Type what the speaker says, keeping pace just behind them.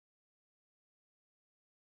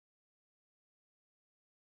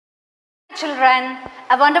children,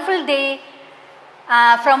 a wonderful day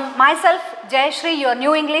from myself, Jayasree, your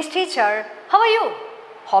new English teacher. How are you?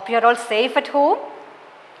 Hope you are all safe at home.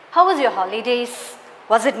 How was your holidays?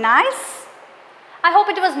 Was it nice? I hope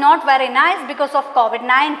it was not very nice because of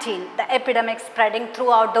COVID-19, the epidemic spreading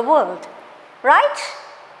throughout the world, right?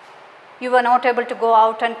 You were not able to go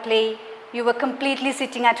out and play. You were completely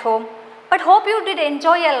sitting at home. But hope you did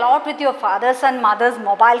enjoy a lot with your fathers and mothers'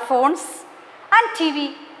 mobile phones and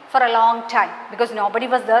TV for a long time because nobody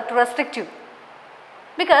was there to restrict you.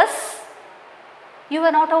 Because you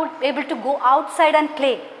were not able to go outside and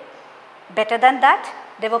play. Better than that,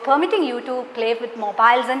 they were permitting you to play with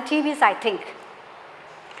mobiles and TVs, I think.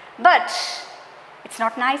 But it's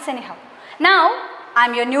not nice anyhow. Now,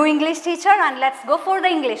 I'm your new English teacher and let's go for the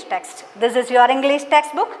English text. This is your English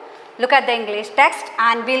textbook. Look at the English text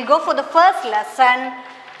and we'll go for the first lesson,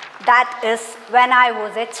 that is when I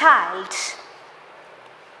was a child.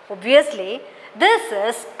 Obviously, this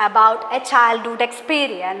is about a childhood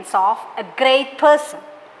experience of a great person.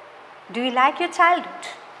 Do you like your childhood?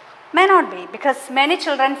 May not be, because many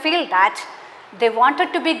children feel that they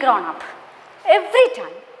wanted to be grown up. Every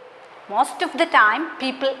time, most of the time,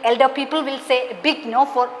 elder people will say a big no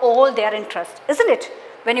for all their interests, isn't it?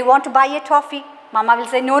 When you want to buy a toffee, Mama will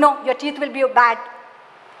say, no, your teeth will be bad.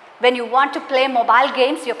 When you want to play mobile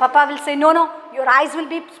games, your Papa will say, no, your eyes will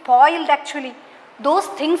be spoiled actually. Those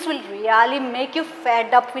things will really make you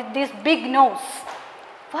fed up with these big no's.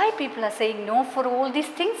 Why people are saying no for all these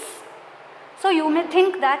things? So you may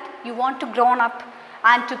think that you want to grow up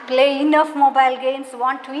and to play enough mobile games,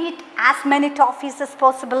 want to eat as many toffees as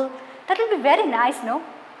possible. That will be very nice, no?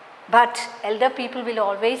 But elder people will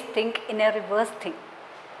always think in a reverse thing.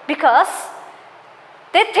 Because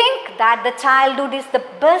they think that the childhood is the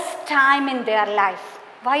best time in their life.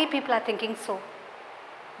 Why people are thinking so?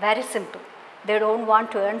 Very simple. They don't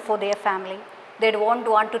want to earn for their family. They don't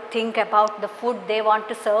want to think about the food they want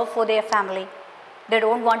to serve for their family. They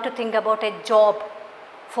don't want to think about a job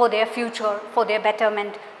for their future, for their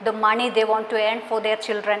betterment, the money they want to earn for their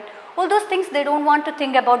children. All those things they don't want to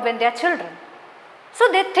think about when they are children. So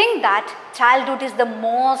they think that childhood is the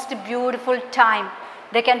most beautiful time.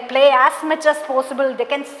 They can play as much as possible. They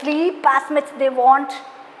can sleep as much they want.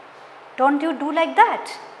 Don't you do like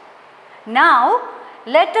that? Now,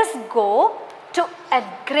 let us go to a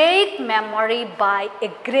great memory by a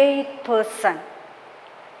great person,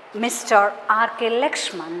 Mr. R.K.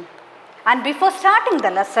 Lakshman. And before starting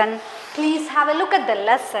the lesson, please have a look at the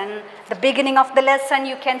lesson. The beginning of the lesson,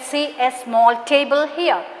 you can see a small table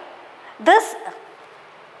here. This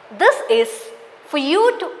is for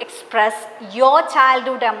you to express your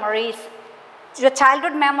childhood memories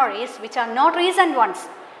which are not recent ones,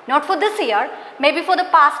 not for this year, maybe for the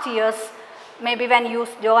past years, maybe when you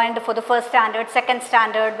joined for the first standard, second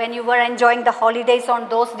standard, when you were enjoying the holidays on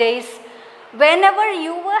those days. Whenever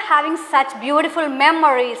you were having such beautiful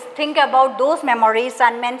memories, think about those memories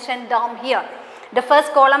and mention them here. The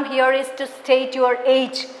first column here is to state your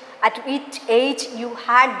age, at which age you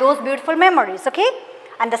had those beautiful memories, okay?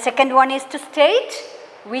 And the second one is to state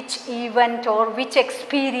which event or which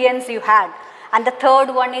experience you had. And the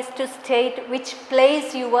third one is to state which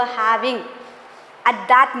place you were having at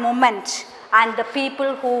that moment and the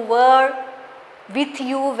people who were with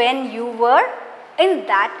you when you were in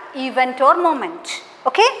that event or moment.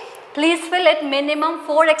 Okay? Please fill it. Minimum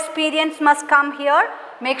 4 experience must come here.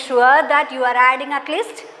 Make sure that you are adding at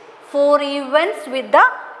least 4 events with the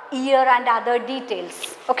year and other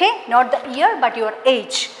details. Okay? Not the year but your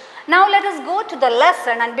age. Now let us go to the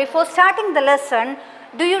lesson, and before starting the lesson,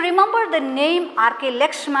 do you remember the name R.K.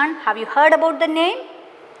 Lakshman? Have you heard about the name?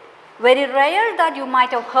 Very rare that you might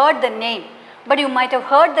have heard the name, but you might have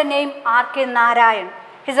heard the name R.K. Narayan.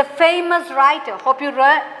 He is a famous writer. Hope you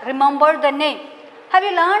remember the name. Have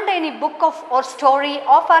you learned any book or story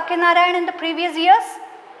of R.K. Narayan in the previous years?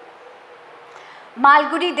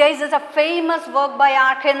 Malgudi Days is a famous work by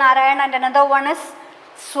R.K. Narayan, and another one is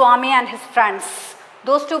Swami and his friends.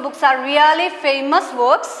 Those 2 books are really famous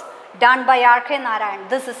works done by R.K. Narayan.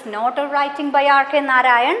 This is not a writing by R.K.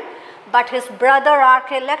 Narayan, but his brother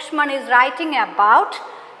R.K. Lakshman is writing about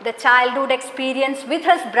the childhood experience with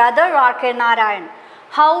his brother R.K. Narayan.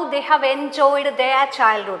 How they have enjoyed their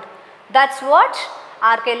childhood. That's what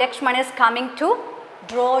R.K. Lakshman is coming to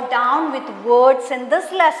draw down with words in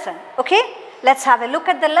this lesson. Okay? Let's have a look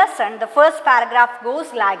at the lesson. The first paragraph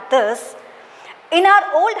goes like this. In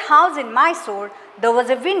our old house in Mysore, there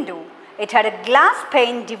was a window. It had a glass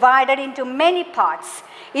pane divided into many parts.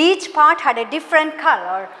 Each part had a different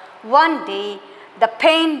color. One day, the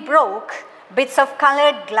pane broke. Bits of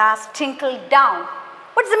colored glass tinkled down.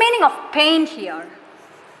 What's the meaning of pane here?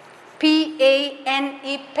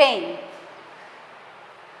 P-A-N-E, pane.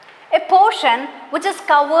 A portion which is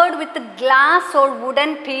covered with glass or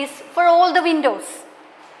wooden piece for all the windows.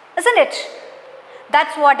 Isn't it?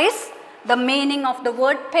 That's what is the meaning of the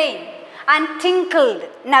word pane. And tinkled,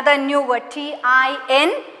 another new word,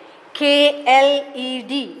 T-I-N-K-L-E-D.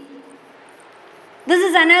 This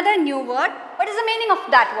is another new word. What is the meaning of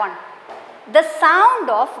that one? The sound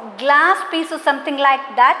of glass piece or something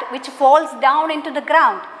like that which falls down into the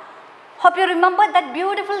ground. Hope you remember that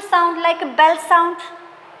beautiful sound like a bell sound.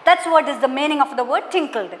 That's what is the meaning of the word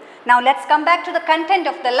tinkled. Now let's come back to the content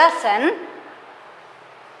of the lesson.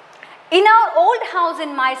 In our old house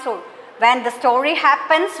in Mysore, when the story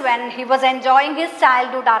happens, when he was enjoying his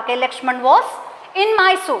childhood, R.K. Lakshman was in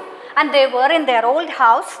Mysore and they were in their old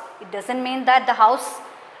house. It doesn't mean that the house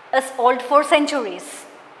is old for centuries.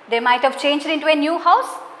 They might have changed into a new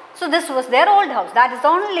house. So this was their old house. That is the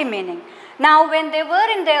only meaning. Now when they were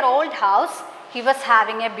in their old house, he was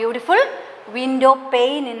having a beautiful window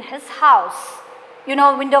pane in his house. You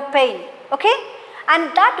know, window pane, okay?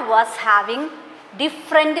 And that was having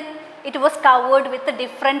different, it was covered with the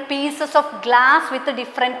different pieces of glass with the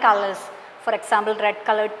different colors. For example, red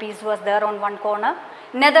colored piece was there on one corner.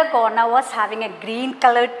 Another corner was having a green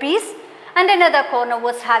colored piece and another corner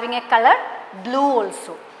was having a color blue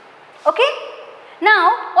also. Okay? Now,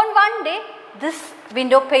 on one day, this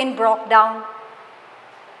window pane broke down.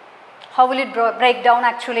 How will it break down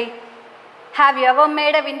actually? Have you ever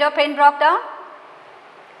made a window pane broke down?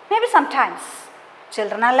 Maybe sometimes.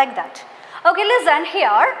 Children are like that. Okay, listen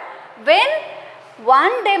here. When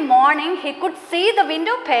one day morning he could see the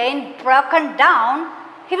window pane broken down,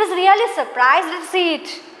 he was really surprised to see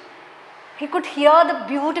it. He could hear the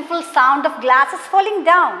beautiful sound of glasses falling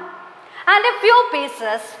down. And a few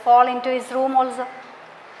pieces fall into his room also.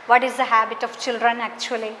 What is the habit of children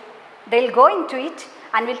actually? They'll go into it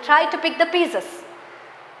and will try to pick the pieces.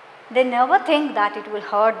 They never think that it will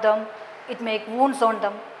hurt them, it make wounds on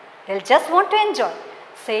them. They'll just want to enjoy.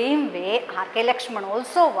 Same way, R.K. Lakshman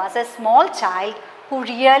also was a small child who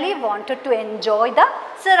really wanted to enjoy the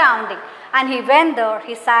surrounding. And he went there,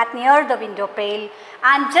 he sat near the window pane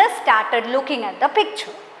and just started looking at the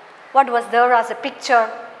picture. What was there as a picture?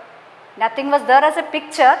 Nothing was there as a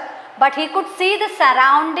picture, but he could see the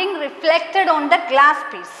surrounding reflected on the glass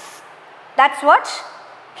piece. That's what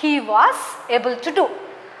he was able to do.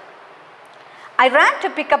 I ran to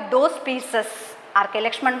pick up those pieces. R.K.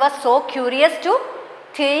 Lakshman was so curious to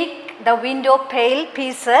take the window pane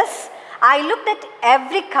pieces. I looked at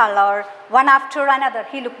every color, one after another.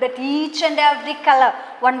 He looked at each and every color.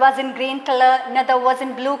 One was in green color, another was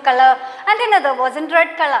in blue color, and another was in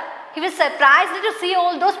red color. He was surprised to see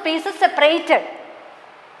all those pieces separated.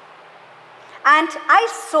 And I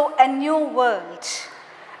saw a new world.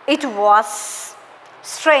 It was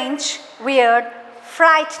strange, weird,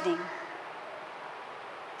 frightening.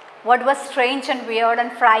 What was strange and weird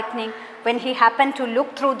and frightening? When he happened to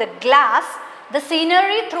look through the glass, the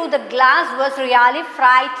scenery through the glass was really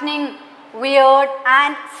frightening, weird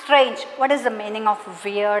and strange. What is the meaning of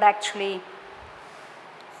weird actually?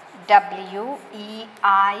 W-E-I-R-E-D.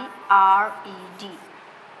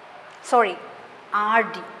 Sorry,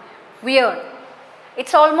 R-D. Weird.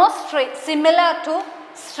 It's almost similar to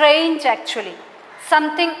strange actually.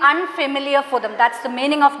 Something unfamiliar for them. That's the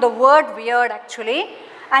meaning of the word weird actually.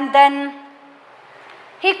 And then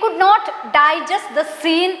he could not digest the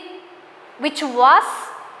scene which was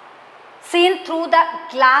seen through the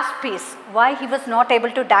glass piece. Why he was not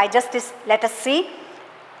able to digest this? Let us see.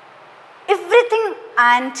 Everything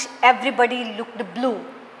and everybody looked blue.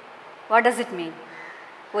 What does it mean?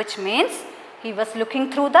 Which means he was looking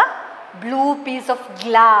through the blue piece of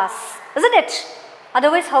glass, isn't it?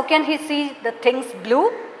 Otherwise, how can he see the things blue?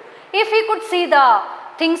 If he could see the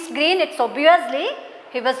things green, it's obviously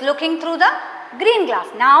he was looking through the green glass.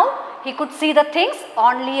 Now, he could see the things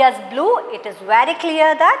only as blue. It is very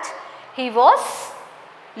clear that he was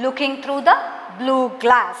looking through the blue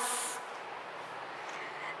glass.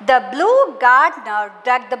 The blue gardener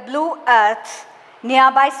dug the blue earth.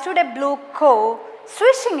 Nearby stood a blue cow,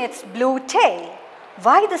 swishing its blue tail.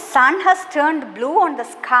 Why the sun has turned blue on the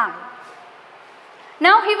sky?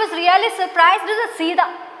 Now he was really surprised to see the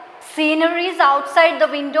sceneries outside the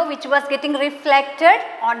window which was getting reflected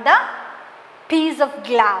on the piece of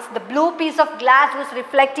glass. The blue piece of glass was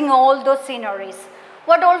reflecting all those sceneries.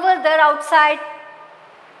 What all was there outside?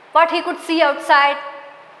 What he could see outside?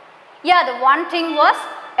 Yeah, the one thing was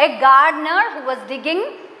a gardener who was digging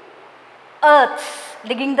earth,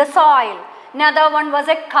 digging the soil. Another one was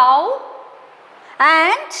a cow,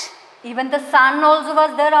 and even the sun also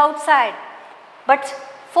was there outside. But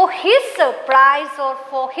For his surprise or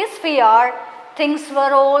for his fear, things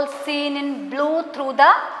were all seen in blue through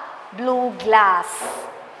the blue glass.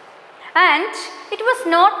 And it was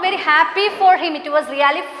not very happy for him, it was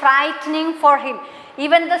really frightening for him.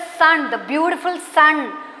 Even the sun, the beautiful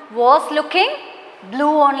sun, was looking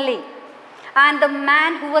blue only. And the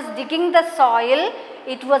man who was digging the soil,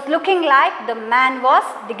 it was looking like the man was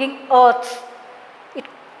digging earth.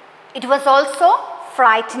 It was also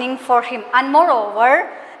frightening for him. And moreover,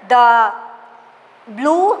 the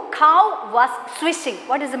blue cow was swishing.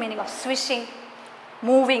 What is the meaning of swishing?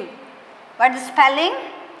 Moving. What is the spelling?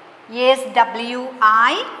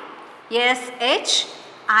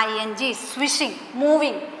 S-W-I-S-H-I-N-G. Swishing,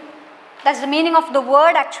 moving. That's the meaning of the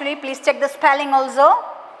word actually. Please check the spelling also.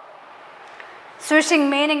 Swishing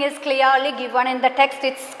meaning is clearly given in the text.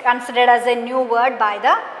 It's considered as a new word by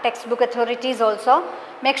the textbook authorities also.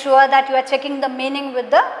 Make sure that you are checking the meaning with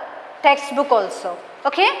the textbook also.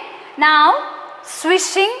 Okay. Now,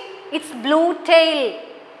 swishing, its blue tail.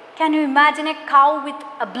 Can you imagine a cow with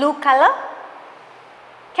a blue color?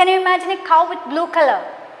 Can you imagine a cow with blue color?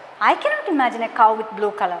 I cannot imagine a cow with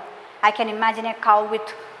blue color. I can imagine a cow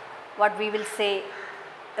with what we will say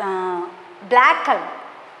black color,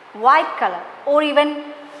 white color, or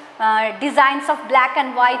even designs of black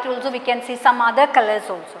and white also. We can see some other colors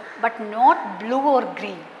also, but not blue or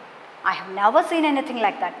green. I have never seen anything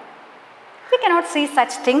like that. We cannot see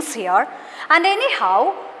such things here. And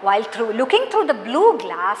anyhow, while looking through the blue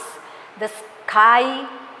glass, the sky,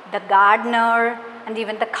 the gardener, and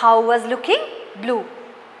even the cow was looking blue.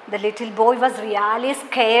 The little boy was really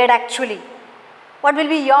scared actually. What will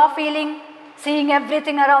be your feeling? Seeing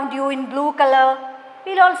everything around you in blue color,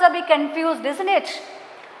 we'll also be confused, isn't it?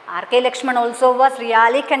 R.K. Lakshman also was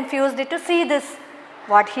really confused to see this.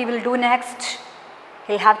 What he will do next?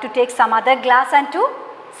 He'll have to take some other glass and to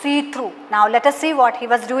see through. Now let us see what he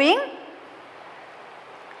was doing.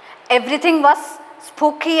 Everything was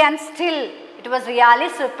spooky and still. It was really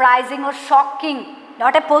surprising or shocking.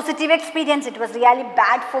 Not a positive experience. It was really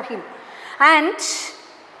bad for him. And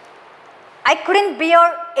I couldn't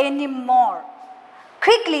bear anymore.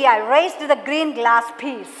 Quickly I raised the green glass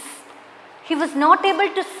piece. He was not able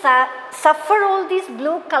to suffer all these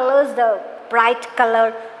blue colors, the bright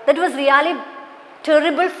color. That was really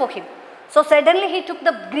terrible for him. So suddenly he took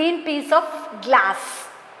the green piece of glass.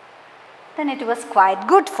 Then it was quite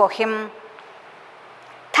good for him.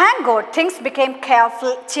 Thank God things became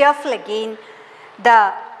cheerful again.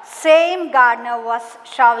 The same gardener was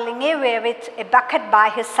shoveling away with a bucket by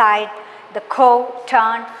his side. The cow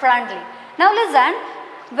turned friendly. Now listen,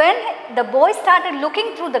 when the boy started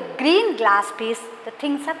looking through the green glass piece, the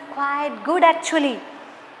things are quite good actually.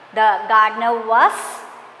 The gardener was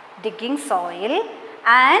digging soil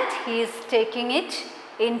and he is taking it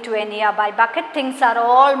into a nearby bucket. Things are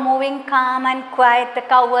all moving calm and quiet. The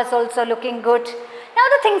cow was also looking good. Now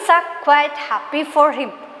the things are quite happy for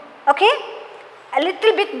him. Okay? A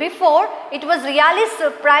little bit before, it was really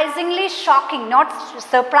surprisingly shocking. Not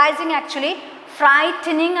surprising actually,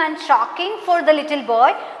 frightening and shocking for the little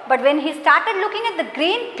boy. But when he started looking at the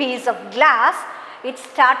green piece of glass, it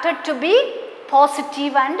started to be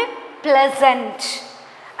positive and pleasant.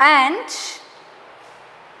 And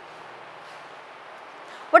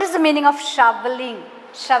what is the meaning of shoveling?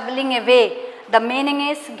 Shoveling away. The meaning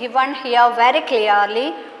is given here very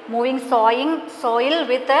clearly. Moving soil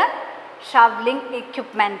with a shoveling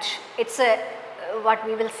equipment. It's a what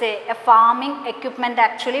we will say a farming equipment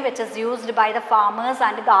actually, which is used by the farmers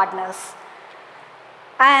and gardeners.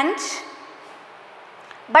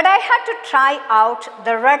 But I had to try out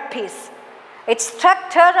the red piece. It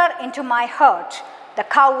struck terror into my heart. The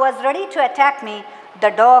cow was ready to attack me.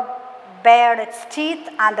 The dog bared its teeth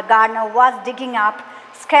and the gardener was digging up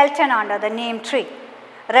skeleton under the neem tree.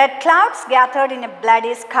 Red clouds gathered in a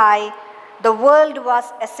bloody sky. The world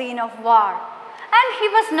was a scene of war. And he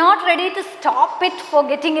was not ready to stop it for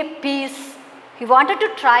getting a piece. He wanted to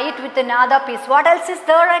try it with another piece. What else is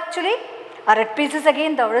there actually? A red piece is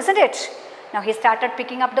again there, isn't it? Now he started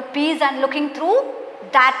picking up the piece and looking through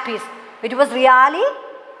that piece. It was really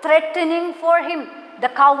threatening for him. The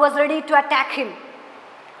cow was ready to attack him.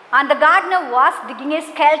 And the gardener was digging a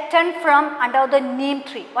skeleton from under the neem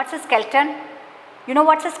tree. What's a skeleton? You know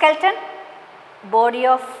what's a skeleton?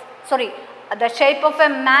 The shape of a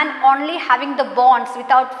man only having the bones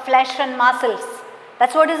without flesh and muscles.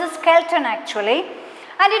 That's what is a skeleton actually.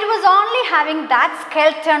 And it was only having that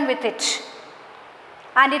skeleton with it.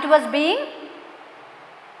 And it was being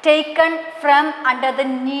taken from under the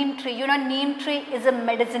neem tree. You know, neem tree is a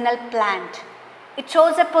medicinal plant. It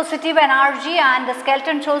shows a positive energy and the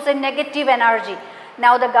skeleton shows a negative energy.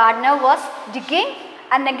 Now the gardener was digging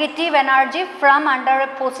a negative energy from under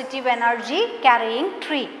a positive energy carrying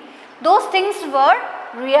tree. Those things were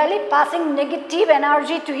really passing negative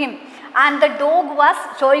energy to him, and the dog was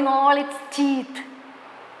showing all its teeth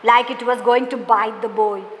like it was going to bite the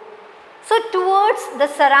boy. So towards the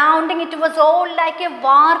surrounding, it was all like a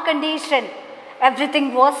war condition.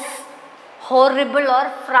 Everything was horrible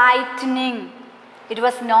or frightening. It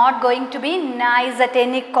was not going to be nice at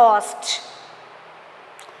any cost.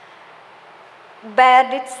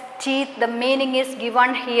 Bared its teeth, the meaning is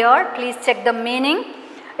given here. Please check the meaning.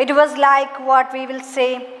 It was like what we will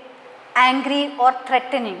say, angry or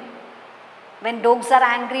threatening. When dogs are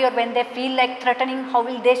angry or when they feel like threatening, how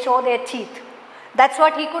will they show their teeth? That's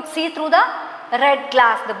what he could see through the red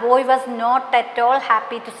glass. The boy was not at all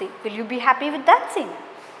happy to see. Will you be happy with that scene?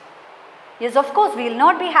 Yes, of course, we will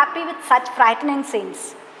not be happy with such frightening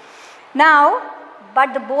scenes. Now,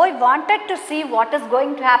 but the boy wanted to see what is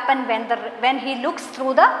going to happen when he looks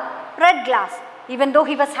through the red glass. Even though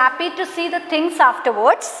he was happy to see the things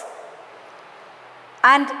afterwards.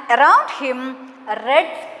 And around him,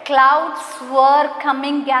 red clouds were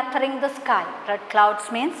coming, gathering the sky. Red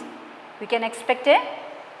clouds means we can expect a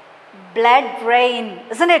blood rain,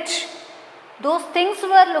 isn't it? Those things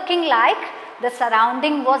were looking like the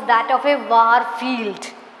surrounding was that of a war field.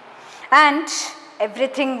 And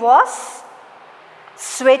everything was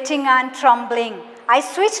sweating and trembling. I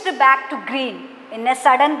switched back to green. In a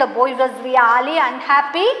sudden, the boy was really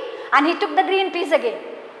unhappy and he took the green piece again.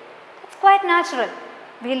 It's quite natural.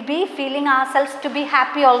 We'll be feeling ourselves to be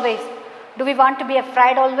happy always. Do we want to be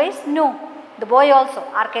afraid always? No. The boy also,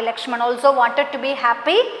 R.K. Lakshman also wanted to be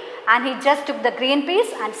happy, and he just took the green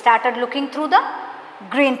piece and started looking through the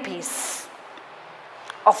green piece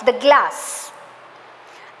of the glass.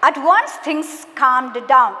 At once things calmed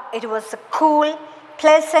down. It was a cool,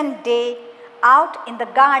 pleasant day out in the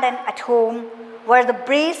garden at home where the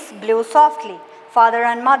breeze blew softly. Father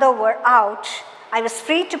and mother were out. I was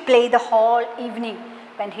free to play the whole evening.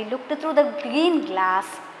 When he looked through the green glass,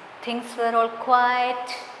 things were all quiet,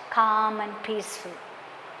 calm and peaceful.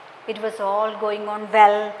 It was all going on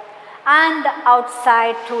well, and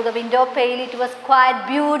outside through the window pane it was quite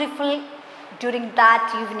beautiful during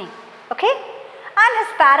that evening. Okay? And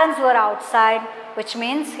his parents were outside, which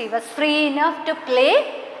means he was free enough to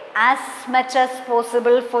play as much as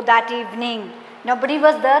possible for that evening. Nobody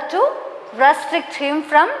was there to restrict him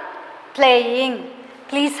from playing.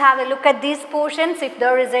 Please have a look at these portions. If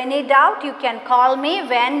there is any doubt, you can call me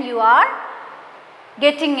when you are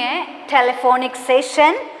getting a telephonic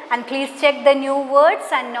session, and please check the new words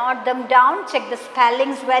and note them down. Check the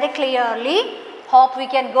spellings very clearly. Hope we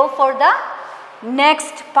can go for the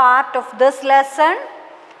next part of this lesson.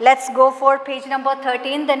 Let's go for page number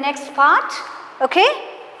 13, the next part. Okay?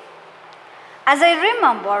 As I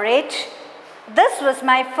remember it, this was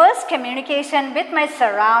my first communication with my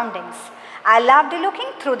surroundings. I loved looking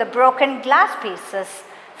through the broken glass pieces,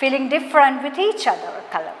 feeling different with each other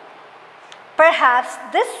color. Perhaps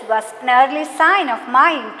this was an early sign of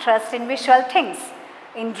my interest in visual things,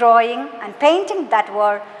 in drawing and painting that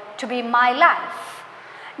were to be my life.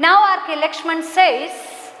 Now R.K. Lakshman says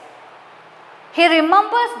he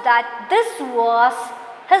remembers that this was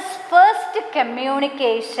his first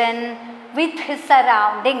communication with his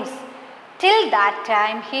surroundings. Till that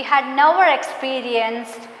time he had never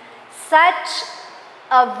experienced such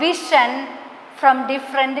a vision from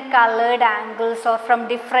different colored angles or from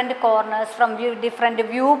different corners, from different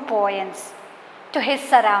viewpoints to his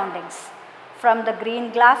surroundings. From the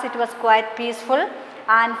green glass it was quite peaceful,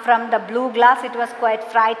 and from the blue glass it was quite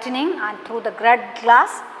frightening, and through the red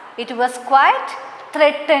glass it was quite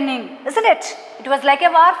threatening, isn't it? It was like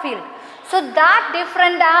a war field. So that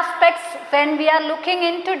different aspects, when we are looking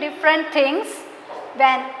into different things,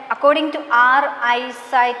 when according to our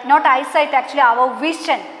eyesight, not eyesight actually, our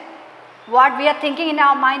vision, what we are thinking in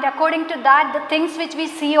our mind, according to that the things which we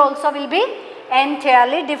see also will be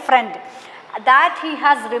entirely different. That he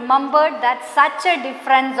has remembered that such a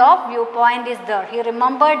difference of viewpoint is there. He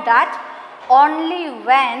remembered that only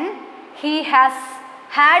when he has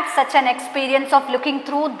had such an experience of looking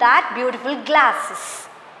through that beautiful glasses.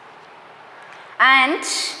 And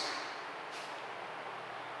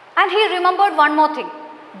he remembered one more thing.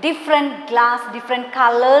 Different glass, different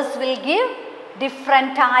colors will give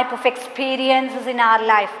different type of experiences in our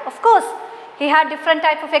life. Of course, he had different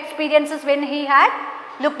type of experiences when he had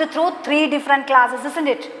looked through 3 different glasses, isn't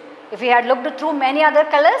it? If he had looked through many other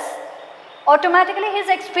colors, automatically his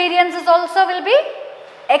experiences also will be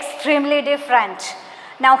extremely different.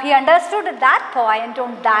 Now he understood that point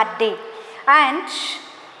on that day, and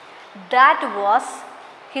that was,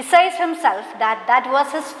 he says himself that that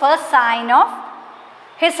was his first sign of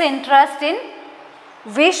his interest in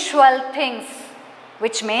visual things,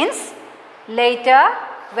 which means later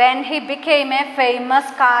when he became a famous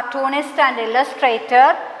cartoonist and illustrator,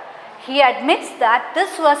 he admits that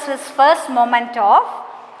this was his first moment of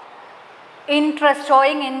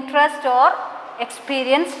showing interest or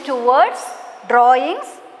experience towards drawings,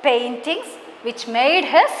 paintings, which made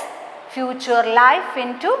his future life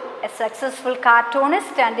into a successful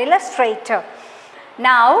cartoonist and illustrator.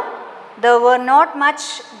 Now, there were not much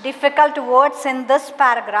difficult words in this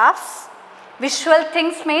paragraphs. Visual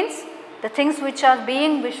things means the things which are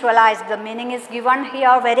being visualized. The meaning is given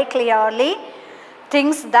here very clearly.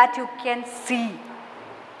 Things that you can see.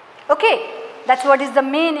 Okay, that's what is the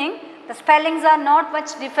meaning. The spellings are not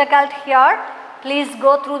much difficult here. Please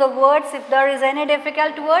go through the words. If there is any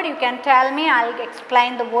difficult word, you can tell me. I'll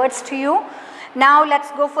explain the words to you. Now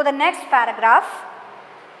let's go for the next paragraph.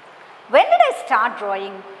 When did I start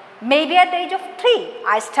drawing? Maybe at the age of 3.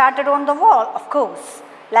 I started on the wall, of course.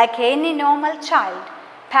 Like any normal child,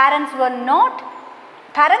 parents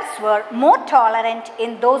were more tolerant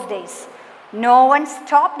in those days. No one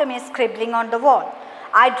stopped me scribbling on the wall.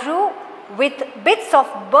 I drew with bits of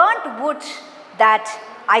burnt wood that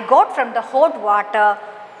I got from the hot water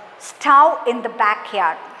stove in the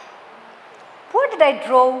backyard. What did I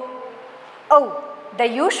draw? Oh, the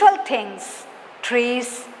usual things.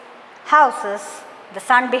 Trees, houses, the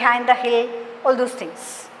sun behind the hill, all those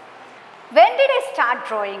things. When did I start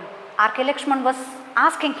drawing? R.K. Lakshman was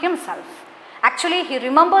asking himself. Actually, he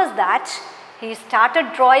remembers that he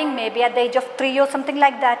started drawing maybe at the age of 3 or something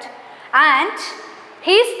like that. And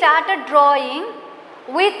he started drawing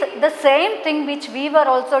with the same thing which we were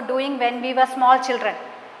also doing when we were small children.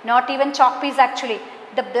 Not even chalk piece actually.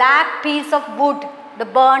 The black piece of wood, the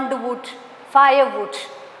burned wood, firewood.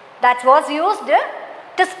 That was used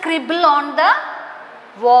to scribble on the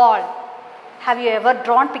wall. Have you ever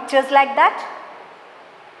drawn pictures like that?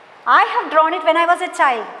 I have drawn it when I was a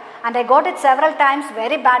child, and I got it several times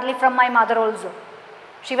very badly from my mother also.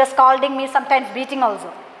 She was scolding me, sometimes beating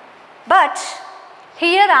also. But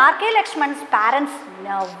here R.K. Lakshman's parents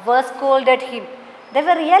never scolded him. They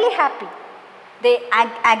were really happy. They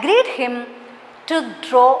agreed him to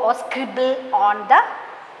draw or scribble on the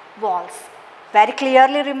walls. Very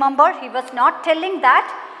clearly remember, he was not telling that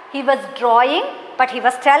he was drawing, but he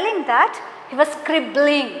was telling that he was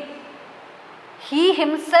scribbling. He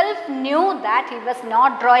himself knew that he was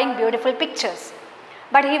not drawing beautiful pictures,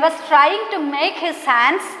 but he was trying to make his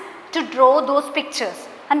hands to draw those pictures.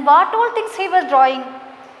 And what all things he was drawing?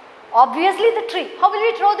 Obviously the tree. How will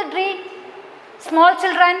we draw the tree? Small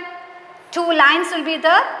children, 2 lines will be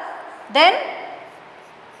there. Then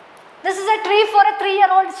this is a tree for a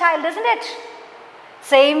 3-year-old child, isn't it?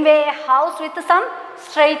 Same way, a house with some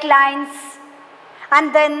straight lines.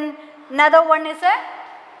 And then another one is a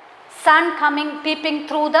sun peeping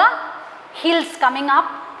through the hills, coming up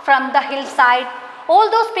from the hillside. All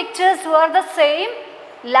those pictures were the same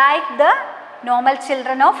like the normal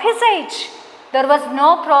children of his age. There was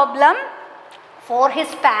no problem for his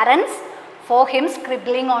parents for him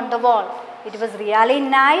scribbling on the wall. It was really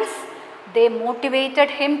nice. They motivated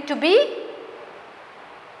him to be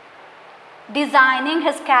designing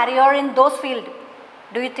his career in those fields.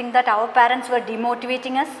 Do you think that our parents were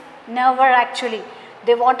demotivating us? Never actually.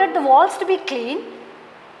 They wanted the walls to be clean.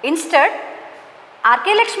 Instead,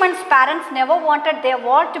 R.K. Lakshman's parents never wanted their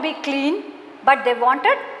wall to be clean, but they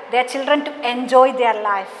wanted their children to enjoy their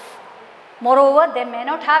life. Moreover, they may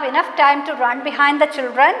not have enough time to run behind the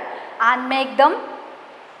children and make them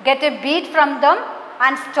get a beat from them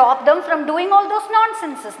and stop them from doing all those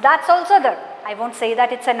nonsenses. That's also there. I won't say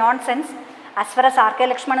that it's a nonsense. As far as R.K.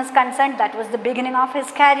 Lakshman is concerned, that was the beginning of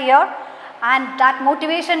his career, and that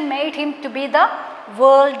motivation made him to be the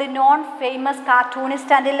world-known famous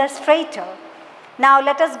cartoonist and illustrator. Now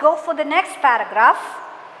let us go for the next paragraph.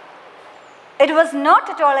 I was not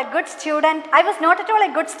at all a good student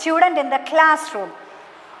in the classroom.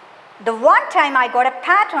 The one time I got a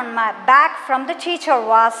pat on my back from the teacher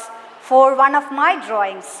was for one of my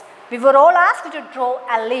drawings. We were all asked to draw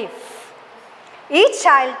a leaf. Each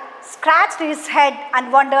child scratched his head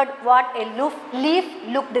and wondered what a leaf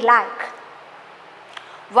looked like.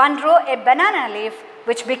 One drew a banana leaf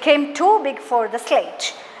which became too big for the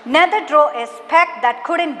slate. Another drew a speck that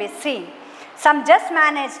couldn't be seen. Some just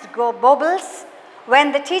managed to go bubbles.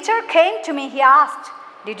 When the teacher came to me, he asked,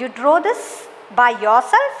 "Did you draw this by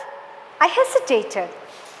yourself?" I hesitated.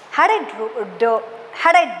 Had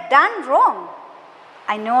I done wrong?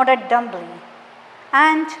 I nodded dumbly.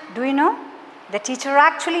 And do you know, the teacher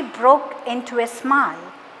actually broke into a smile.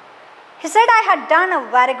 He said I had done a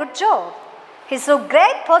very good job. He saw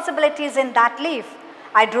great possibilities in that leaf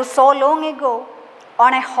I drew so long ago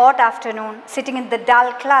on a hot afternoon sitting in the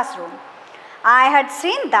dull classroom. I had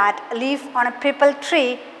seen that leaf on a purple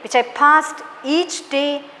tree which I passed each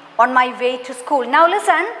day on my way to school. Now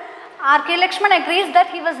listen, R.K. Lakshman agrees that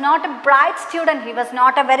he was not a bright student, he was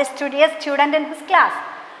not a very studious student in his class.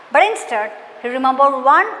 But instead, he remembered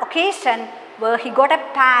one occasion where he got a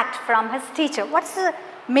pat from his teacher. What's the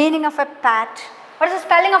meaning of a pat? What is the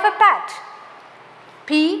spelling of a pat?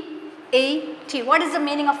 P-A-T. What is the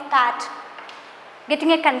meaning of pat?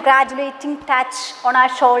 Getting a congratulating touch on our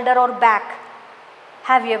shoulder or back.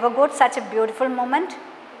 Have you ever got such a beautiful moment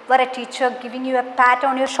where a teacher giving you a pat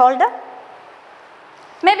on your shoulder?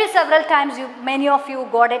 Maybe several times many of you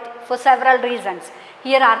got it for several reasons.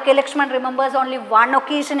 Here R.K. Lakshman remembers only one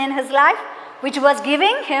occasion in his life which was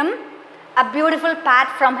giving him a beautiful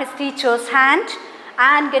pat from his teacher's hand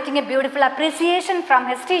and getting a beautiful appreciation from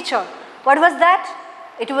his teacher. What was that?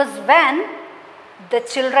 It was when the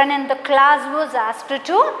children in the class was asked to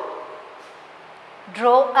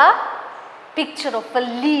draw a picture of a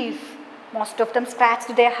leaf. Most of them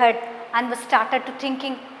scratched their head and started to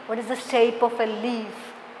thinking, what is the shape of a leaf?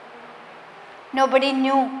 Nobody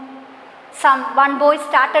knew. One boy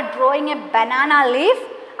started drawing a banana leaf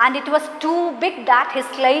and it was too big that his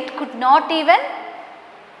slate could not even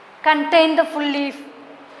contain the full leaf.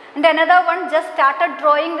 And another one just started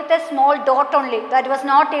drawing with a small dot only that was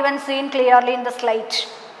not even seen clearly in the slate.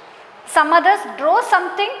 Some others draw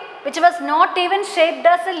something which was not even shaped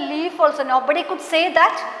as a leaf also. Nobody could say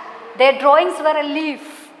that their drawings were a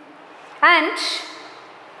leaf. And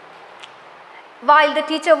while the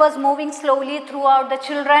teacher was moving slowly throughout the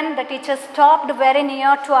children, the teacher stopped very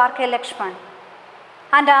near to R.K. Lakshman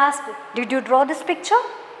and asked, "Did you draw this picture?"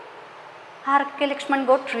 R.K. Lakshman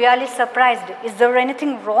got really surprised. Is there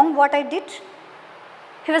anything wrong what I did?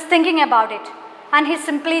 He was thinking about it and he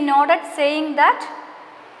simply nodded, saying that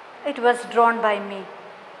it was drawn by me.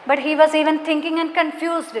 But he was even thinking and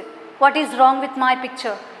confused, what is wrong with my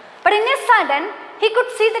picture? But in a sudden, he could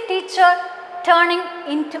see the teacher turning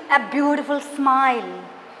into a beautiful smile.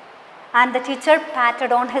 And the teacher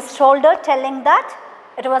patted on his shoulder, telling that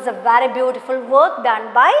it was a very beautiful work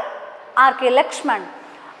done by R.K. Lakshman.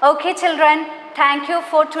 Okay children, thank you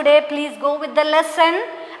for today. Please go with the lesson.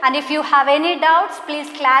 And if you have any doubts, please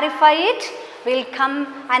clarify it. We'll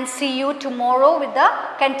come and see you tomorrow with the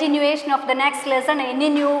continuation of the next lesson. Any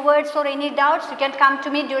new words or any doubts, you can come to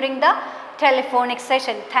me during the telephonic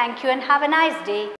session. Thank you and have a nice day.